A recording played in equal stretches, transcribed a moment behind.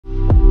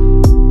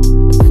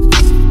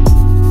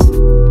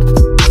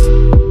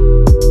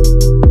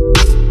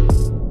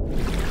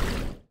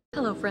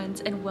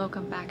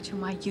welcome back to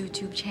my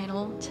YouTube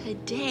channel.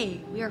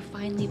 Today we are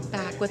finally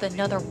back with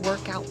another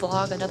workout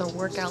vlog, another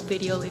workout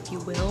video if you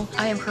will.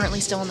 I am currently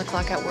still on the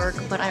clock at work,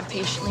 but I'm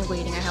patiently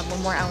waiting. I have one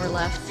more hour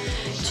left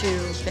to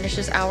finish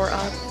this hour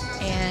up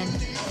and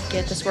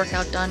get this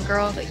workout done,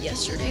 girl. But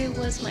yesterday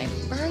was my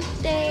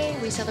birthday.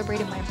 We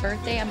celebrated my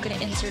birthday. I'm gonna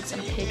insert some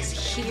pics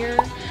here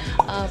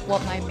of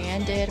what my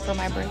man did for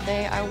my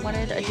birthday. I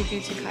wanted a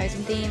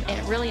Tiffanyyysanders theme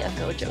and really a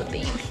Gojo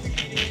theme.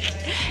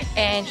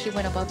 And he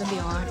went above and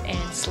beyond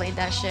and slayed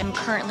that shit. I'm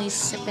currently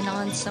sipping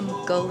on some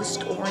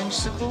Ghost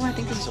Orange-sicle. I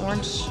think this is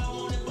orange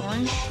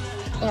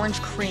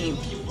cream.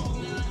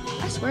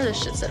 I swear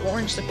this shit said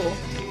Orange-sicle.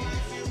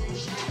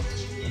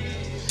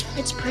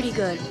 It's pretty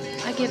good.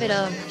 I give it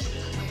a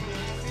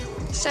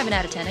 7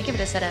 out of 10. I give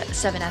it a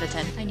 7 out of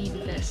 10. I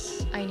needed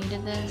this. I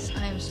needed this.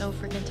 I am so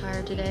freaking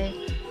tired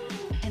today.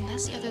 And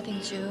that's the other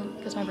thing too,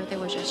 because my birthday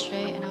was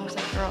yesterday and I was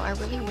like, girl, I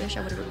really wish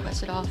I would have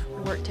requested off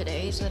work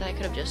today so that I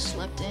could have just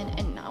slept in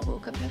and not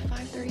woke up at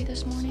 5:30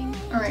 this morning.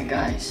 All right,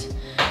 guys.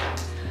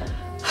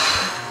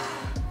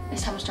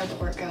 It's time to start the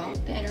workout.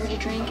 The energy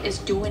drink is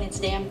doing its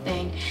damn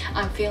thing.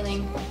 I'm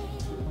feeling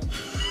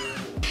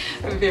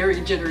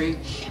very jittery,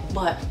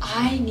 but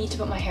I need to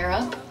put my hair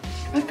up.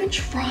 I've been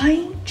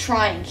trying,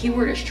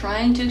 keyword is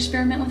trying to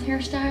experiment with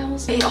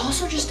hairstyles. It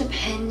also just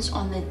depends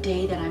on the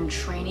day that I'm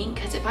training,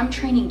 because if I'm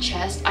training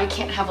chest, I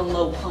can't have a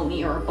low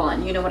pony or a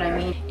bun, you know what I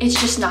mean? It's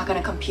just not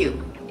gonna compute.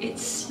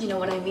 It's, you know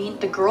what I mean?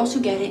 The girls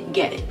who get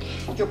it.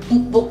 You're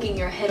booking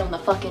your head on the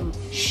fucking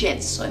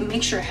shit, so it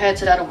makes your head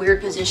sit at a weird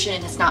position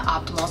and it's not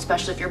optimal,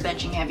 especially if you're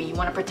benching heavy. You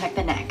wanna protect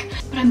the neck.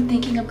 But I'm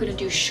thinking I'm gonna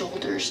do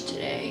shoulders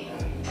today.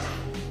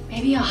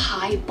 Maybe a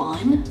high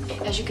bun.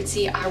 As you can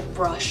see, I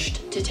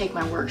rushed to take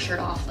my work shirt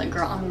off. Like,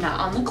 girl, I'm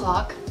not on the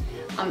clock.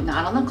 I'm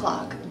not on the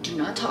clock. Do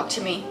not talk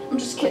to me. I'm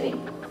just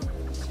kidding.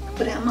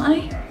 But am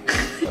I?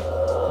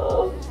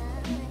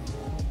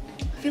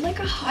 I feel like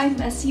a high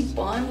messy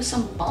bun with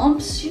some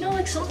bumps. You know,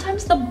 like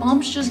sometimes the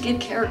bumps just give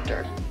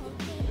character.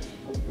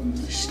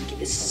 Just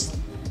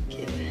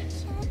give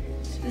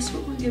this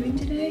what we're giving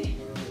today?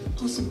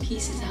 Pull some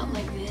pieces out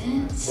like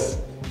this.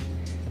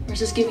 Or is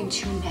this giving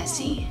too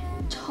messy?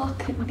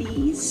 Tuck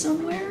these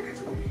somewhere,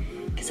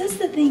 because that's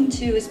the thing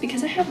too, is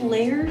because I have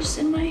layers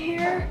in my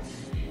hair,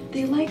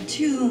 they like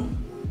to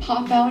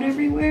pop out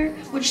everywhere,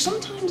 which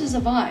sometimes is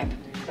a vibe,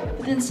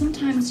 but then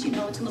sometimes, you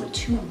know, it's a little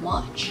too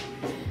much.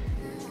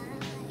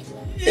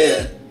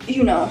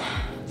 You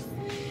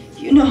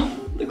know,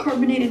 the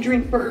carbonated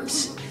drink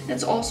burps.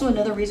 That's also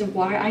another reason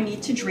why I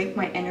need to drink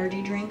my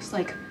energy drinks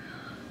like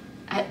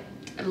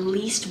at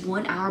least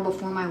 1 hour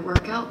before my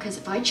workout, because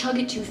if I chug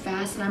it too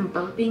fast and I'm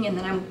burping and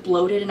then I'm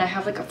bloated and I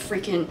have like a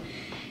freaking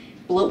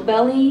bloat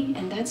belly,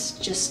 and that's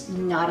just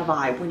not a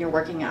vibe when you're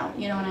working out,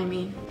 you know what I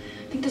mean?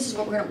 I think this is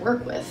what we're gonna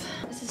work with.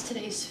 This is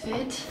today's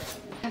fit.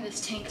 I have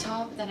this tank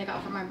top that I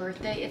got for my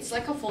birthday. It's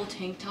like a full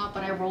tank top,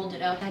 but I rolled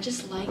it up. I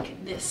just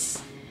like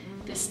this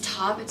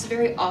top. It's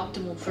very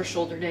optimal for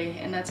shoulder day,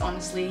 and that's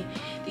honestly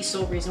the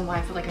sole reason why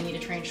I feel like I need to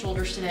train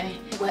shoulders today.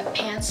 Wet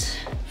pants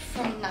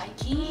from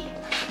Nike.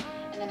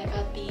 And then I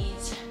got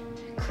these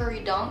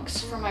curry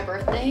dunks for my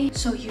birthday.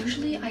 So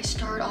usually I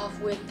start off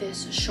with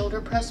this shoulder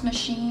press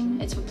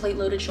machine. It's a plate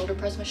loaded shoulder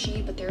press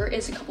machine, but there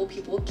is a couple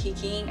people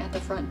kikiing at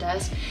the front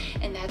desk,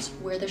 and that's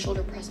where the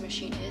shoulder press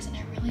machine is. And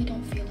I really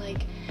don't feel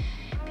like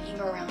being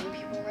around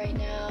people right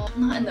now.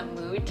 I'm not in the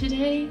mood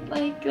today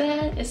like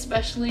that,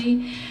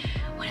 especially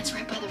when it's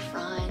right by the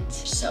front.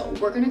 So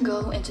we're gonna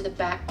go into the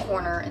back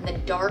corner, in the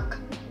dark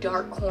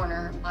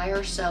corner by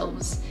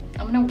ourselves.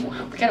 We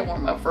gotta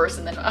warm up first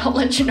and then I'll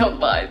let you know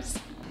vibes.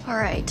 All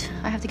right,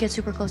 I have to get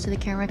super close to the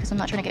camera because I'm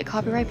not trying to get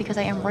copyright, because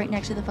I am right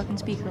next to the fucking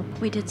speaker.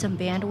 We did some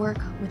band work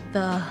with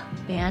the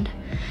band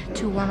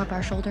to warm up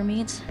our shoulder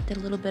meets. Did a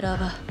little bit of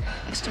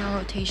external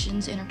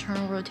rotations,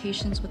 internal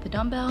rotations with the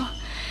dumbbell.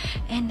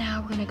 And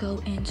now we're gonna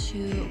go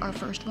into our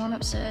first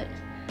warm-up set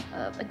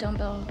of a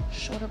dumbbell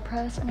shoulder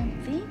press, and I'm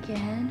thinking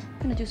I'm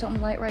gonna do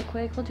something light right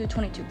quick. We'll do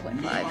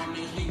 22.5.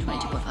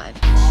 22.5.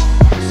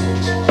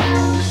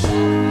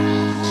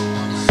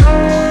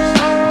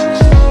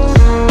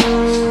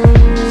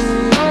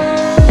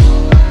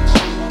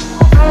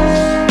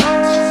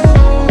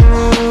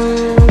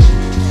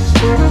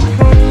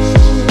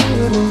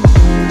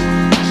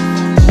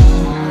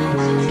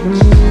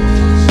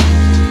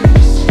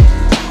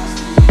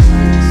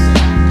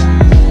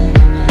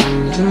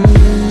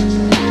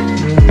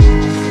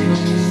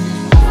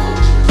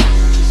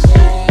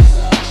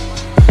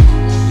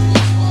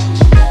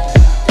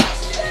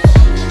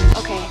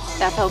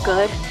 Felt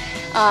good.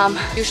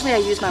 Usually I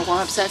use my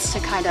warm-up sets to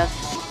kind of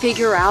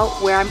figure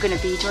out where I'm going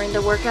to be during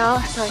the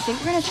workout. So I think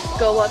we're going to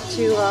go up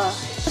to,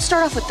 let's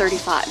start off with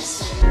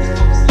 35s.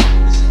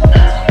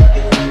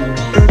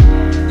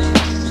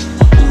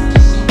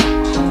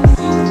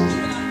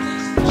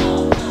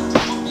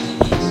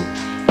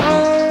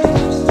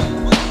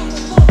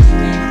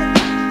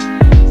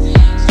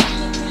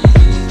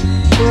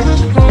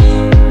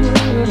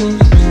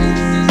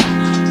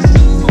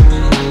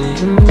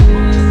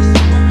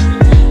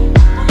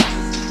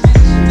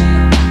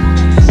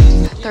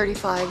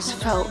 legs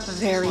felt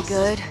very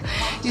good.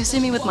 You see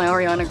me with my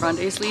Ariana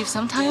Grande sleeves.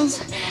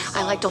 Sometimes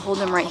I like to hold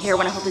them right here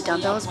when I hold the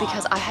dumbbells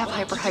because I have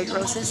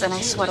hyperhidrosis and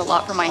I sweat a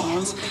lot from my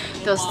hands.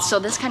 So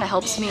this kind of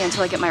helps me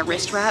until I get my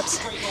wrist wraps.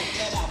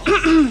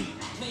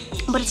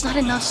 But it's not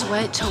enough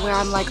sweat to where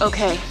I'm like,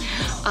 okay,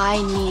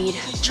 I need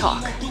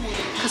chalk.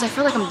 Because I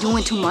feel like I'm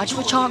doing too much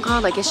with chalk,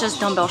 girl. Like, it's just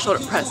dumbbell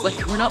shoulder press.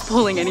 Like, we're not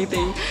pulling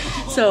anything.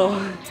 So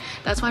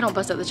that's why I don't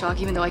bust out the chalk,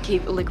 even though I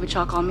keep liquid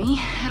chalk on me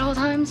at all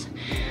times.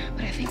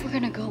 But I think we're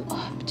gonna go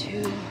up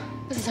to,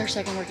 this is our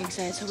second working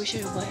set, so we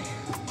should, what?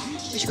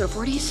 We should go to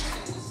 40s?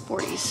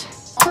 40s.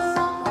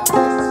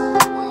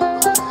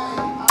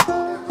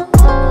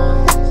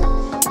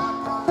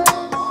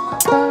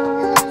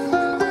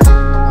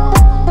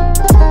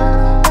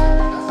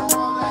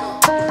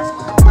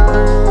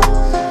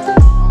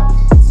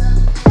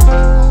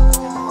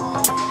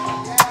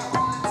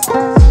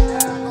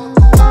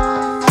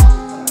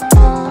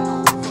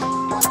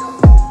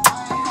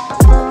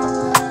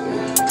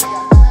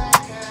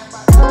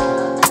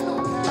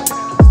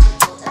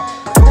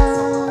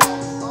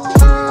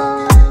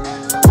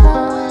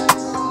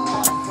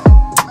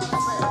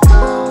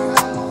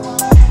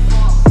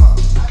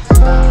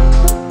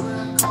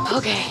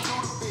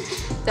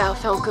 That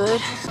felt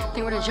good. I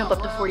think we're gonna jump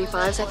up to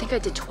 45s. I think I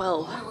did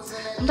 12.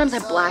 Sometimes I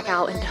black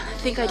out and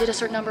think I did a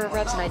certain number of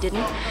reps and I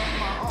didn't,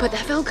 but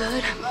that felt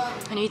good.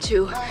 I need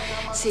to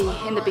see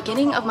in the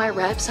beginning of my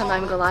reps, I'm not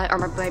even gonna lie, or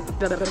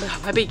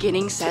my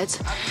beginning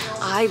sets,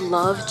 I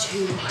love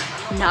to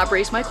not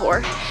brace my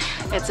core.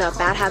 It's a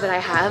bad habit I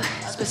have,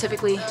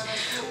 specifically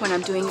when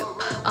I'm doing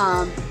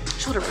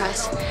shoulder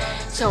press.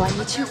 So I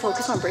need to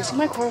focus on bracing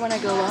my core when I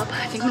go up.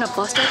 I think I'm gonna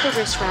bust out the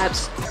wrist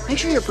wraps. Make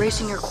sure you're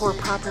bracing your core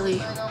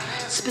properly,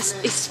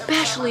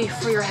 especially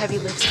for your heavy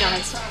lifts,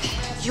 guys.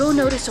 You'll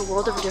notice a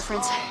world of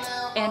difference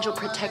and you'll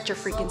protect your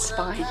freaking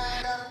spine.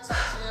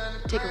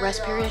 Take a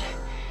rest period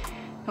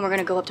and we're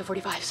gonna go up to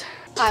 45s.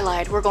 I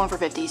lied, we're going for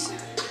 50s.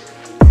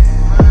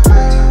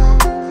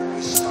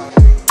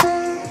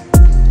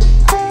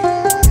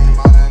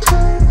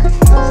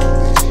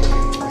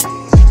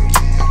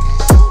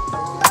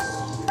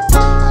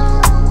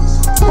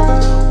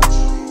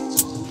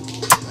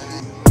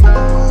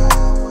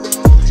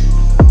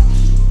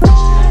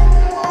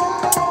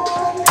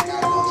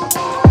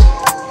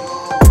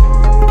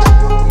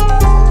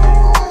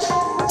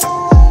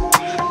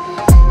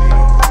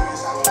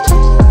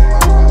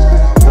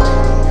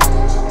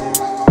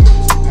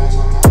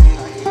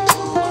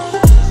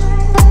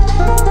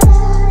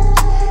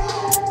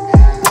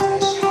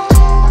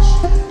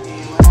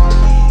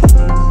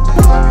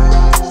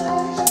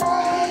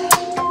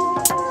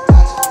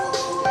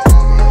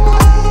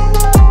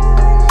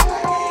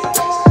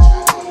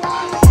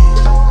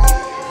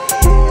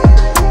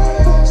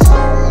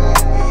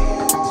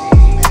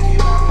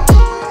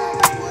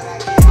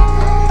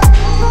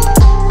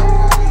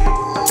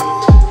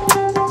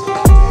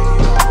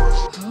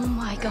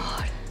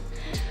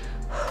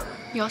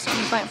 You also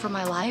me fighting for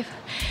my life.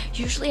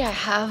 Usually I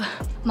have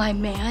my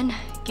man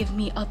give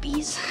me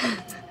uppies,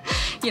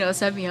 you know,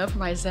 set me up for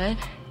my set.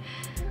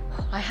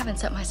 I haven't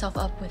set myself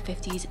up with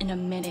 50s in a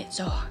minute,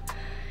 so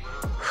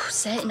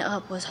setting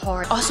up was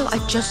hard. Also,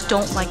 I just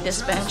don't like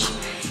this bench.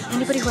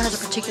 Anybody who has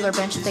a particular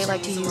bench that they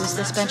like to use,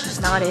 this bench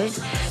is not it.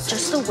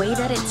 Just the way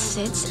that it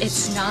sits,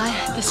 it's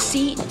not, the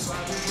seat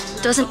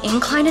doesn't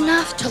incline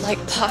enough to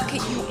like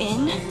pocket you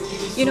in.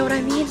 You know what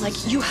I mean?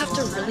 Like, you have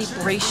to really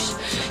brace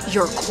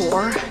your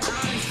core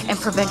and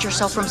prevent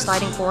yourself from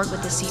sliding forward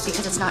with the seat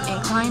because it's not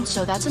inclined.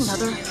 So that's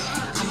another, I'm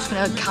just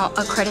gonna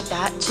credit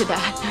that,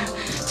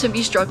 to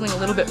me struggling a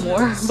little bit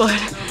more. But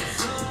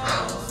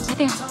I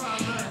think,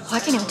 I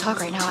can't even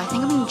talk right now. I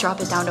think I'm gonna drop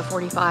it down to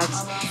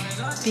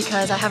 45s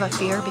because I have a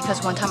fear,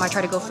 because one time I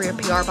tried to go for a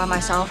PR by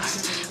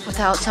myself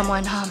without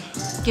someone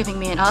giving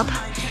me an up,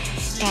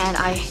 and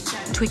I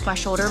tweaked my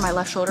shoulder, my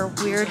left shoulder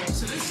weird,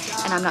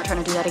 and I'm not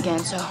trying to do that again.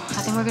 So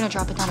I think we're gonna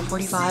drop it down to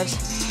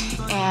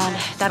 45s, and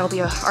that'll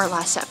be our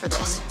last set for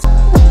this.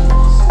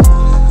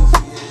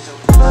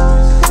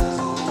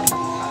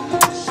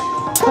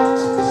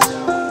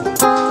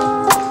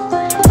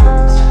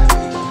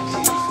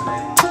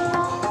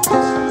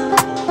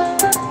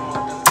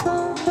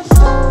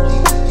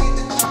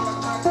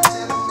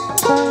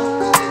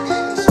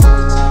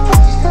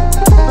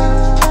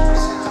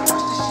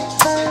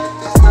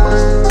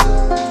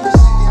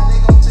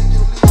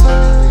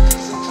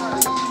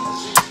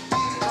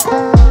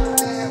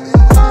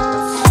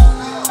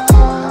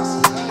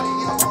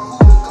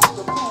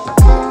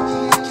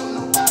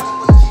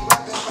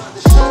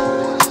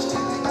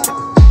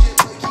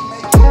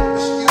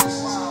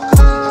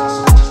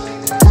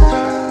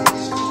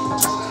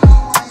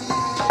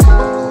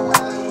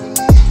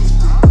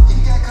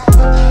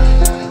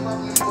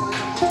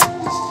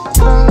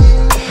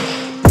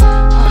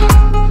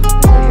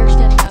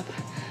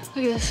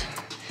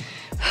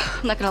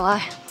 I'm not gonna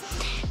lie,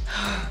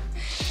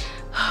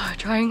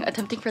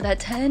 attempting for that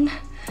 10,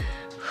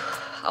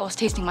 I was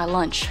tasting my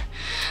lunch.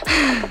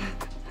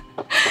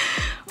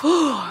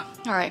 All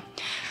right,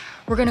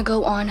 we're gonna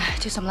go on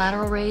to some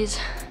lateral raise.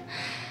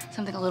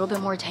 something a little bit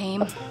more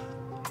tame.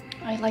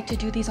 I like to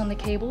do these on the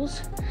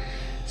cables.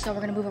 So we're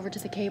gonna move over to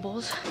the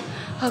cables.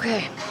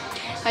 Okay,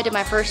 I did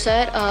my first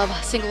set of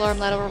single arm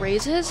lateral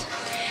raises,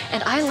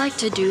 and I like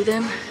to do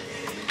them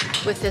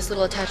with this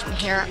little attachment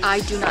here. I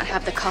do not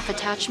have the cuff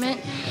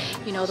attachment.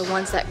 You know, the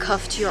ones that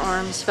cuff to your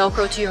arms,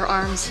 Velcro to your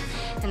arms,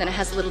 and then it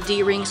has a little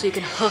D-ring so you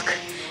can hook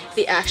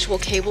the actual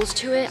cables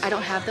to it. I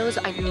don't have those.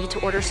 I need to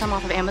order some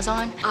off of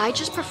Amazon. I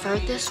just prefer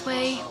it this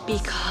way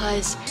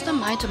because the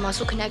mind to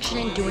muscle connection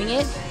in doing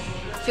it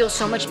feels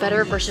so much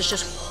better versus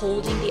just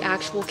holding the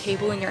actual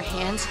cable in your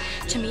hands.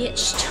 To me,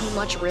 it's too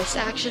much wrist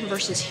action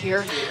versus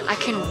here. I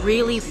can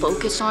really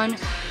focus on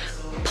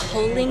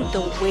pulling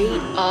the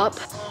weight up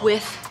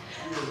with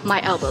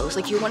my elbows.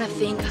 Like, you want to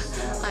think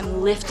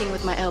I'm lifting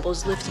with my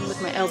elbows,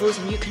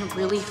 and you can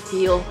really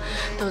feel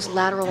those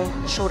lateral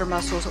shoulder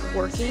muscles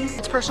working.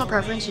 It's personal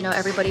preference, you know,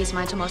 everybody's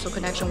mind to muscle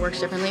connection works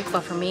differently,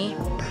 but for me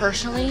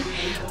personally,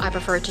 I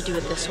prefer to do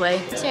it this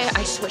way.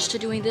 I switched to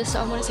doing this,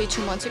 I want to say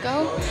 2 months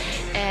ago,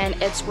 and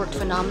it's worked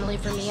phenomenally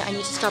for me. I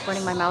need to stop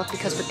running my mouth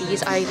because with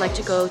these I like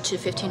to go to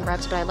 15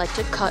 reps, but I like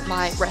to cut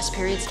my rest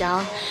periods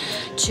down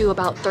to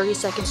about 30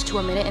 seconds to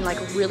a minute and like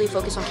really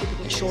focus on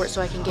keeping it short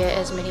so I can get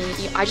as many.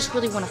 I just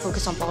really want to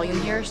focus on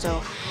volume here,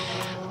 so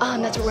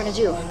that's what we're gonna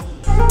do.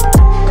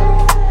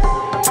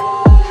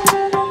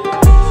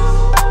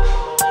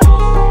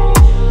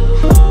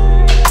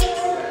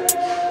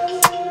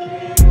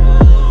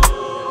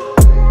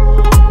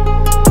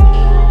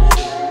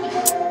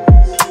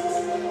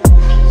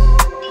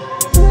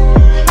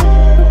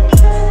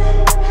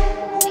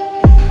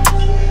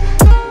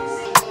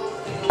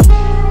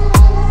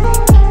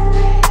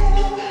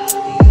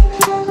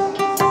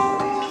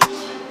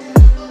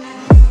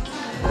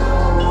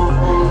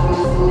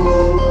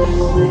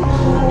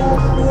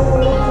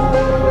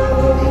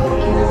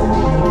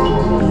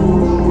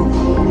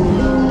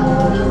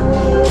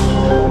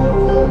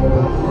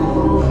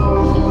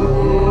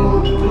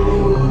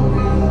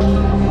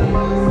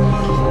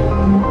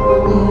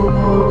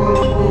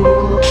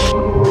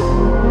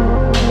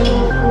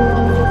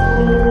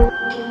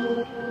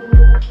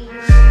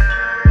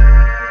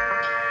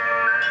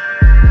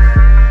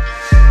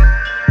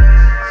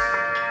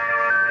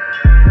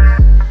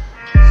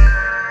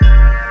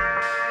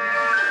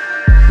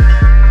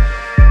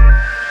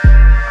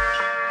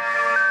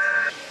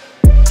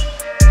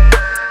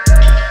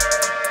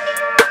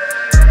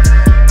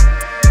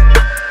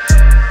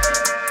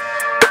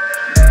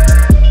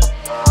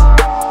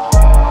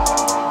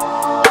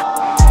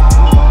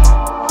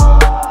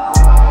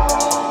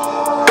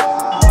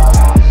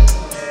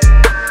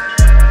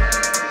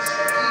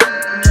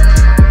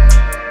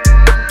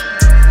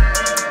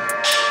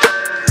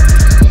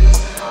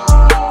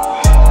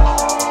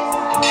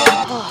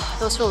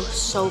 Feel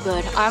so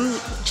good. I'm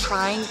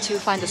trying to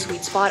find the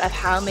sweet spot of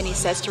how many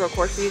sets to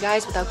record for you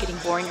guys without getting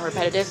boring and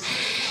repetitive,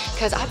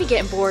 because I be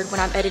getting bored when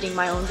I'm editing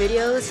my own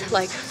videos,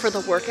 like for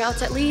the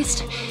workouts at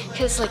least,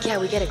 because like, yeah,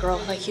 we get it,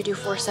 girl, like you do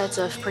 4 sets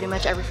of pretty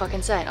much every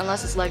fucking set,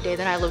 unless it's leg day,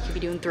 then I low-key be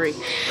doing 3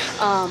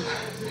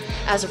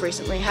 as of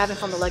recently. I haven't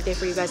filmed the leg day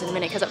for you guys in a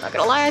minute because I'm not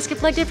gonna lie, I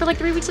skipped leg day for like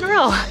 3 weeks in a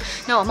row.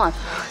 No, a month.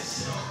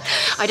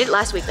 I did it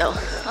last week though.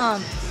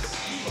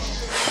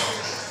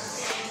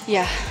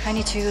 Yeah, I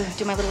need to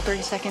do my little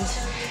 30 seconds.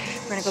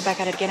 We're gonna go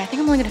back at it again. I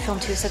think I'm only gonna film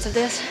 2 sets of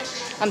this.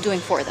 I'm doing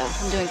 4 though,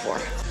 I'm doing 4.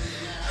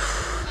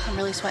 I'm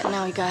really sweating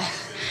now, you guys.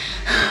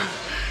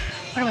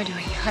 What am I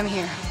doing? I'm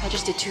here. I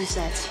just did 2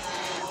 sets.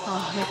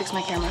 Oh, let me fix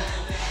my camera.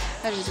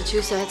 I just did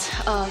 2 sets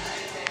of,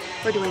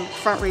 we're doing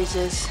front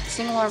raises,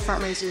 single arm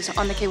front raises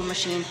on the cable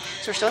machine.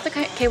 So we're still at the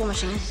cable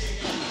machine.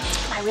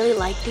 I really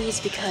like these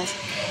because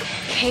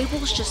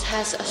cables just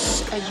has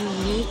a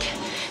unique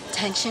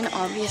tension,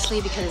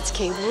 obviously, because it's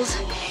cables,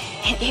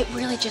 and it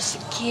really just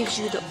gives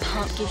you the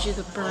pump, gives you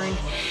the burn,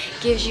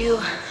 gives you,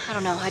 I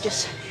don't know, I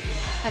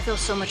feel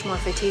so much more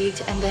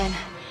fatigued. And then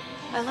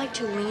I like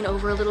to lean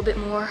over a little bit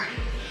more.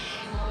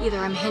 Either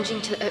I'm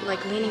hinging to,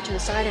 like leaning to the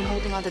side and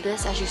holding onto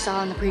this as you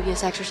saw in the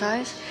previous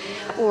exercise,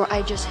 or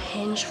I just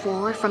hinge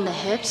forward from the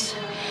hips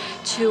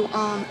to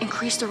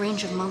increase the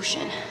range of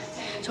motion.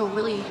 So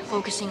really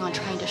focusing on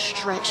trying to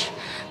stretch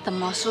the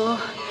muscle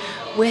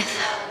with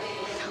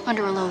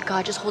under a load.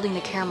 God, just holding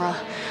the camera,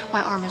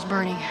 my arm is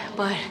burning.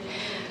 But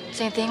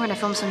same thing, we're gonna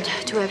film some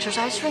 2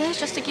 exercises for this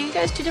just to give you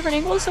guys 2 different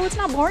angles so it's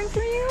not boring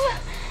for you.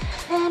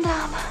 And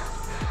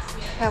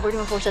yeah, we're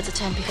doing 4 sets of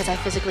 10 because I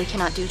physically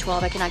cannot do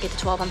 12. I cannot get to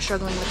 12. I'm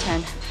struggling with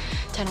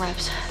 10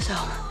 reps. So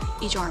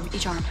each arm.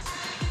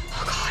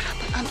 Oh God,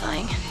 I'm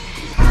dying.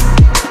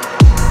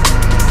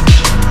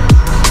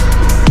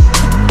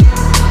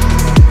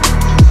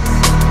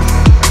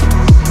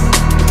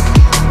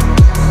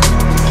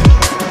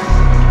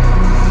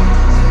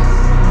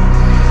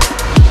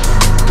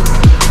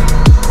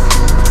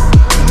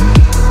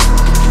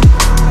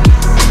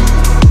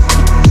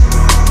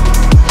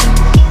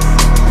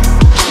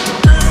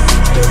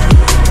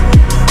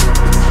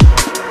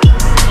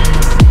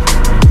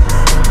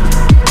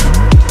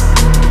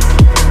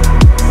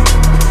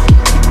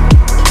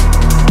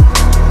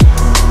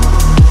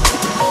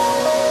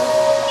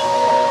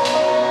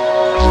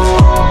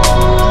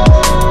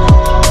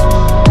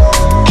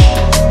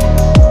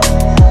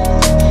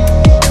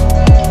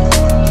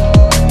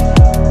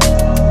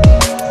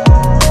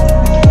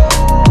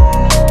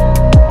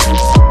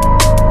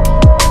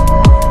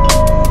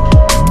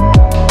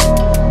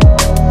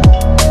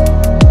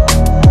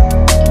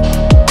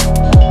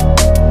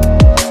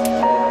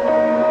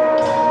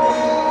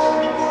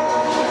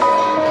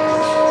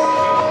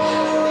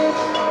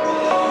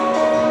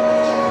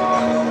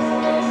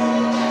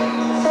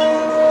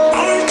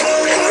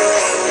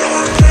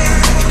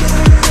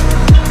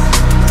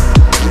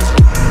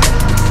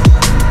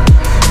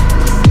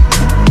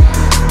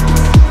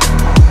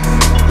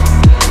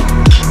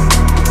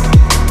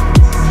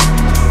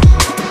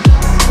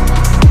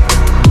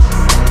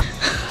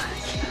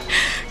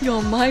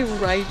 My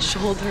right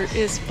shoulder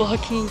is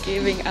fucking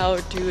giving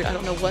out, dude. I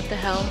don't know what the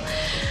hell.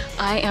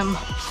 I am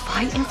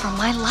fighting for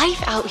my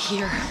life out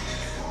here.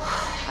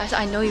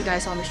 I know you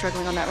guys saw me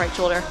struggling on that right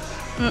shoulder.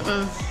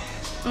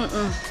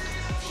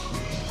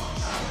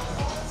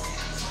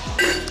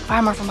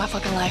 Five more for my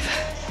fucking life.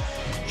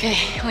 Okay,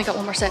 only got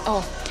one more set.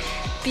 Oh,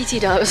 BT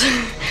dubs.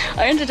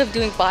 I ended up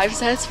doing 5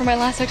 sets for my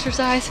last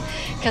exercise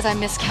because I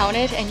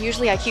miscounted, and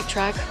usually I keep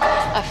track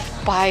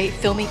of by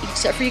filming each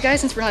set for you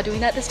guys. Since we're not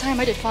doing that this time,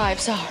 I did 5,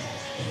 so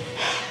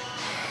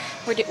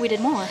we did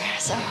more.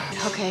 So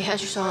okay,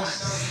 as you saw,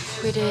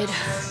 we did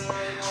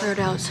rear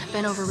delts,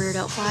 bent over rear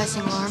delt fly,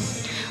 single arm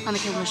on the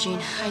cable machine.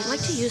 I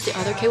like to use the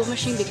other cable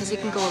machine because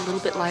it can go a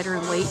little bit lighter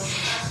in weight,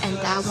 and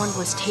that one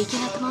was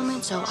taken at the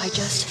moment, so I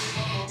just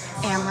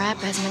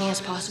AMRAP as many as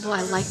possible.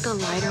 I like the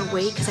lighter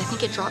weight because I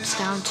think it drops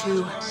down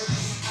to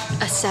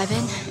a 7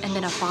 and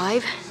then a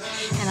 5,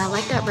 and I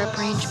like that rep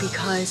range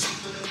because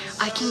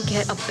I can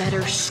get a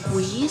better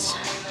squeeze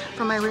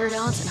for my rear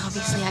delts, and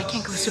obviously I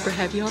can't go super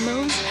heavy on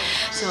those,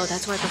 so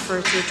that's why I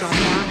prefer to drop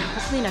down.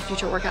 Hopefully in a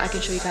future workout I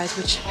can show you guys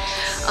which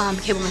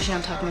cable machine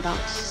I'm talking about.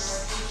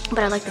 But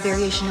I like the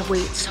variation of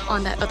weights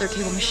on that other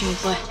cable machine.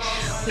 But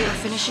we are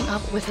finishing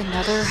up with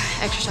another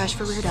exercise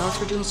for rear delts.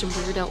 We're doing some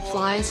rear delt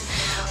flies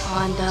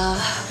on the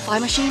fly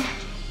machine,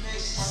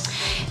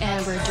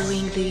 and we're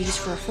doing these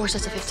for 4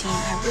 sets of 15.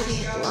 I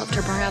really love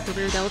to burn out the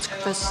rear delts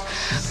because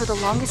for the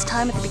longest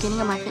time at the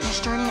beginning of my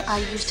fitness journey, I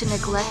used to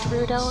neglect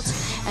rear delts,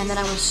 and then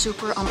I was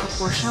super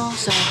unproportional.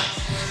 So,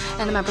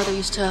 and then my brother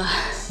used to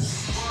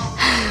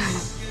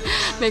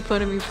make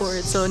fun of me for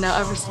it. So now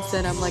ever since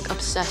then, I'm like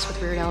obsessed with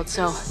rear delts.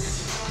 So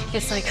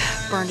it's like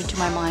burned into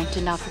my mind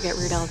to not forget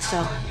rear delts.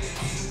 So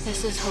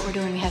this is what we're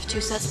doing. We have 2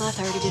 sets left.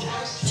 I already did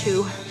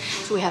 2,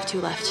 so we have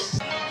 2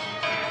 left.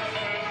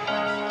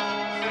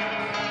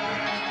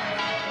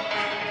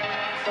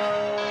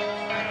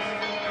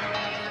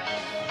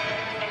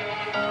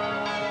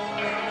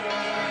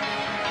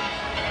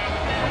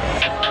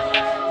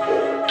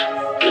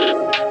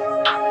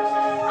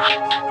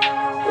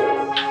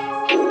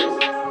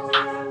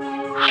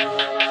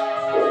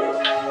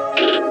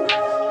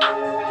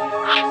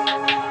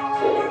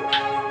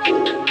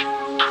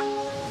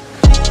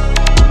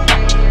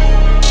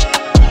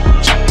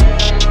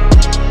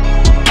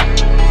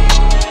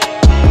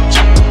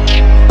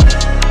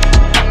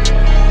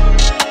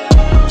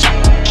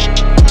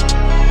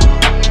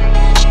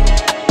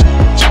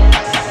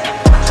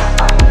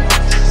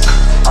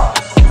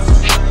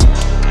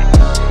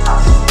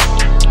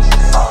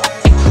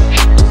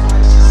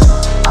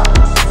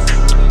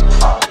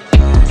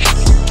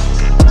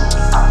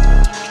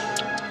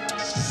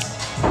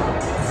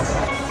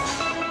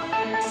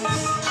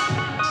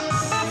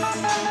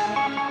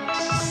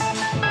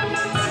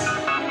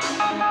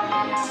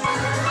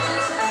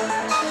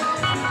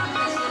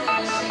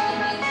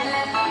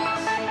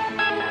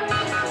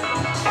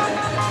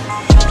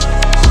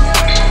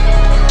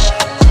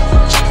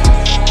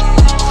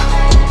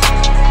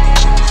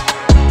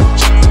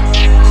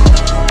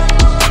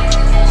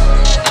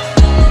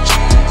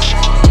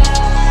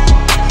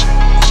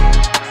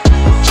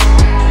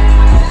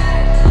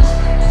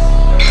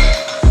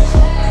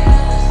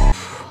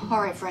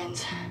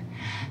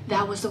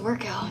 That was the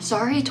workout.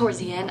 Sorry, towards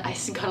the end I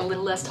got a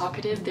little less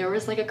talkative. There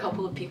was like a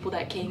couple of people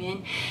that came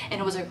in,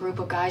 and it was a group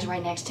of guys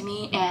right next to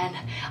me, and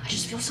I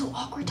just feel so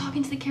awkward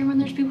talking to the camera when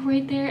there's people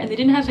right there, and they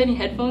didn't have any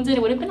headphones in.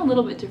 It would have been a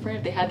little bit different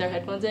if they had their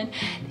headphones in.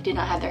 They did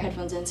not have their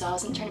headphones in, so I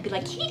wasn't trying to be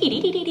like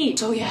hee-dee-dee-dee-dee.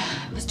 So yeah,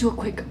 let's do a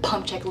quick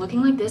pump check.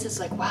 Looking like this, it's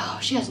like, wow,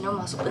 she has no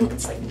muscle, and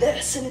it's like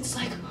this, and it's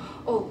like,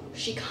 oh,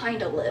 she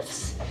kind of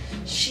lifts.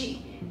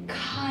 She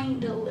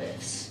kind of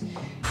lifts.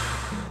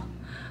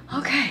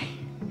 Okay.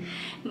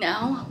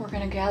 Now we're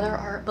gonna gather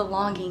our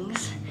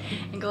belongings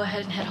and go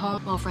ahead and head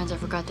home. Well friends, I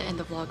forgot to end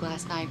the vlog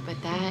last night, but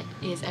that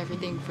is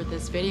everything for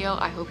this video.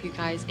 I hope you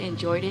guys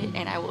enjoyed it,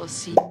 and I will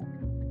see you